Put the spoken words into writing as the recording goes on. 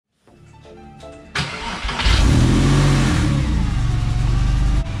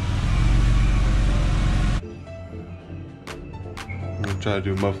try to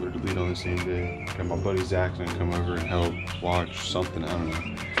do a muffler delete on the same day. Got my buddy Zach gonna come over and help watch something, I don't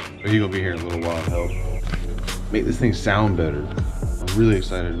know. But he gonna be here in a little while to help make this thing sound better. I'm really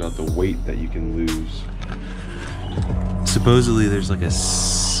excited about the weight that you can lose. Supposedly there's like a,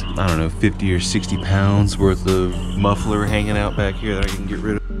 I don't know, 50 or 60 pounds worth of muffler hanging out back here that I can get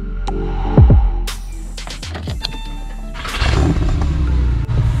rid of.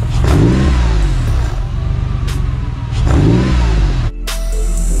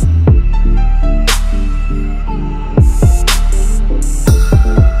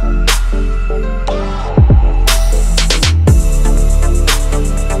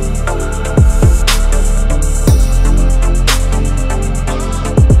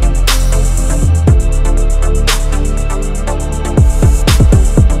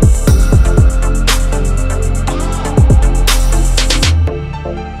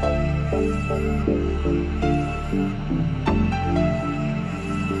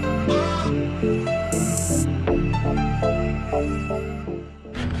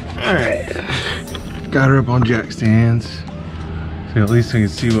 Alright, got her up on jack stands, so at least we can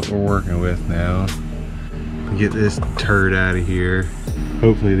see what we're working with now. Get this turd out of here.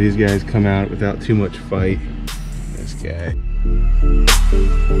 Hopefully these guys come out without too much fight. This guy.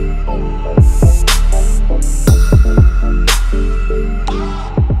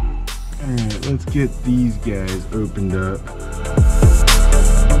 Alright, let's get these guys opened up.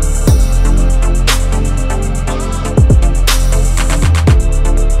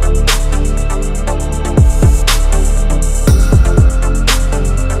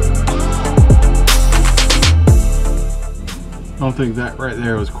 I don't think that right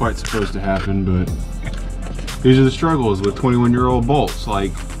there was quite supposed to happen, but these are the struggles with 21-year-old bolts.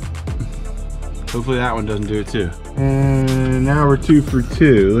 Like, hopefully that one doesn't do it too. And now we're 2 for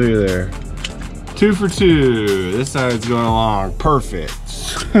 2. Look at there. 2 for 2. This side's going along perfect.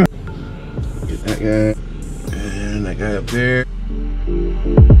 Get that guy and that guy up there.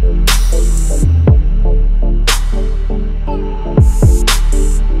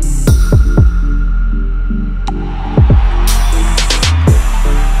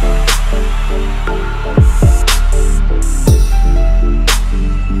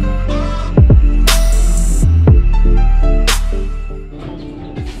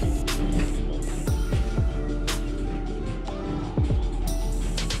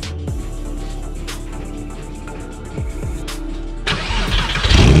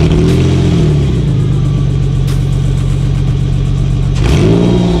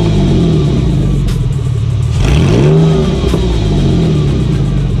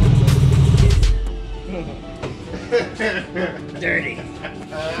 Dirty.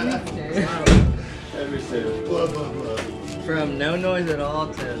 Blah, blah, blah. From no noise at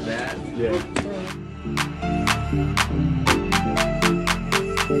all to that. Yeah.